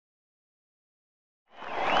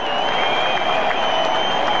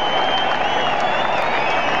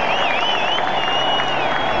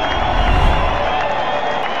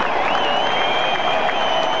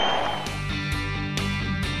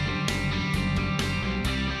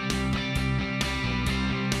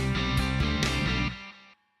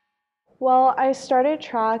Well, I started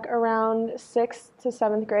track around 6th to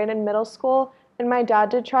 7th grade in middle school, and my dad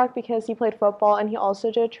did track because he played football and he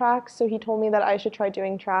also did track, so he told me that I should try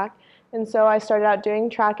doing track. And so I started out doing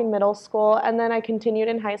track in middle school, and then I continued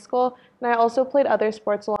in high school, and I also played other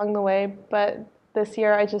sports along the way, but this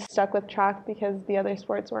year I just stuck with track because the other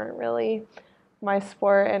sports weren't really my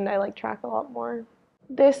sport, and I like track a lot more.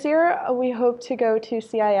 This year, we hope to go to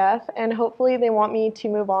CIF, and hopefully they want me to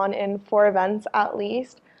move on in 4 events at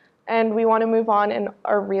least. And we want to move on in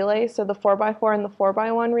our relay, so the 4x4 and the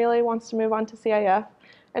 4x1 relay wants to move on to CIF,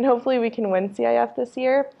 and hopefully we can win CIF this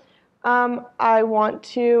year. I want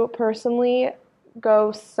to personally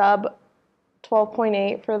go sub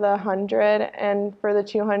 12.8 for the 100, and for the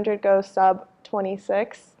 200 go sub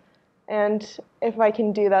 26. And if I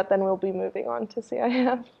can do that, then we'll be moving on to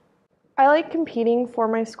CIF. I like competing for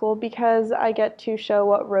my school because I get to show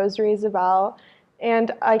what Rosary is about,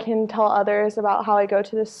 and I can tell others about how I go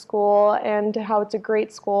to this school and how it's a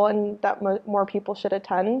great school and that more people should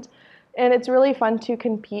attend. And it's really fun to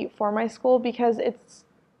compete for my school because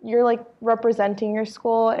you're like representing your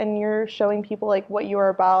school and you're showing people like what you are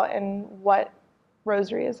about and what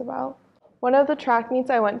Rosary is about. One of the track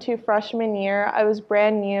meets I went to freshman year, I was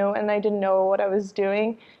brand new and I didn't know what I was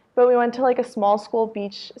doing, but we went to like a small school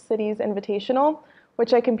beach cities invitational,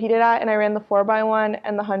 which I competed at, and I ran the 4x1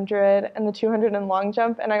 and the 100 and the 200 and long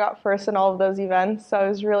jump, and I got first in all of those events, so I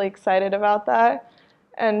was really excited about that,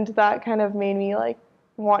 and that kind of made me like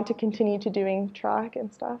want to continue to doing track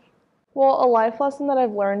and stuff. Well, a life lesson that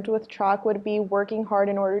I've learned with track would be working hard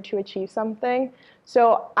in order to achieve something.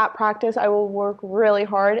 So at practice, I will work really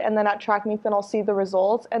hard, and then at track meets, then I'll see the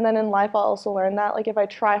results. And then in life, I'll also learn that, like if I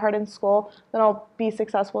try hard in school, then I'll be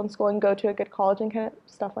successful in school and go to a good college and kind of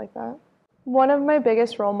stuff like that. One of my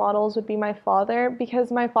biggest role models would be my father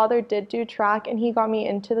because my father did do track and he got me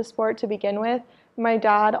into the sport to begin with. My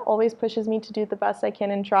dad always pushes me to do the best I can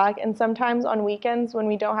in track, and sometimes on weekends when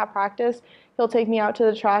we don't have practice, he'll take me out to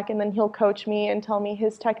the track and then he'll coach me and tell me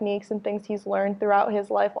his techniques and things he's learned throughout his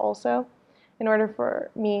life also in order for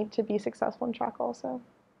me to be successful in track also.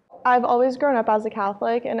 I've always grown up as a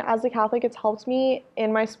Catholic, and as a Catholic, it's helped me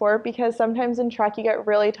in my sport because sometimes in track you get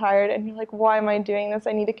really tired and you're like, why am I doing this?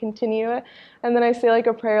 I need to continue it. And then I say like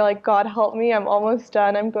a prayer like, God help me, I'm almost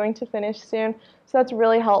done, I'm going to finish soon. So that's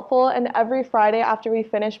really helpful. And every Friday after we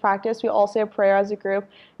finish practice, we all say a prayer as a group.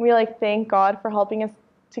 And we like thank God for helping us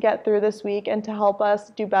to get through this week and to help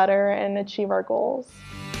us do better and achieve our goals.